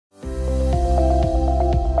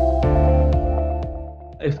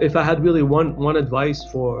If I had really one advice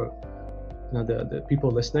for the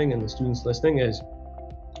people listening and the students listening is,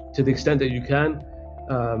 to the extent that you can,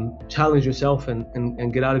 challenge yourself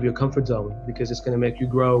and get out of your comfort zone, because it's going to make you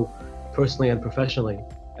grow personally and professionally,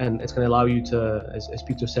 and it's going to allow you to, as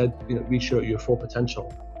Peter said, reach your full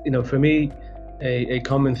potential. For me, a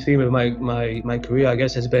common theme of my career, I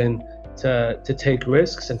guess, has been to take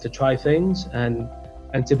risks and to try things and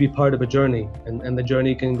to be part of a journey. And the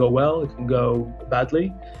journey can go well, it can go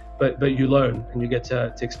badly, but you learn and you get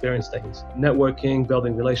to experience things. Networking,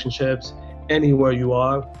 building relationships, anywhere you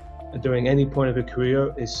are during any point of your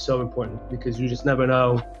career is so important, because you just never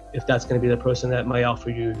know if that's going to be the person that might offer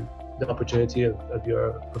you the opportunity of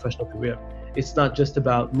your professional career. It's not just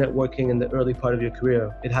about networking in the early part of your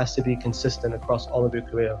career. It has to be consistent across all of your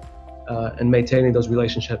career, and maintaining those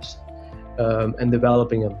relationships and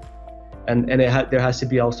developing them. And there has to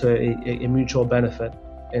be also a mutual benefit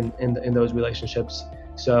in those relationships.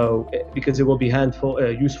 So because it will be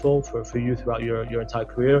useful for you throughout your entire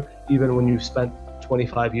career, even when you've spent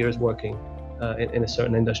 25 years working in a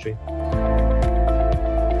certain industry.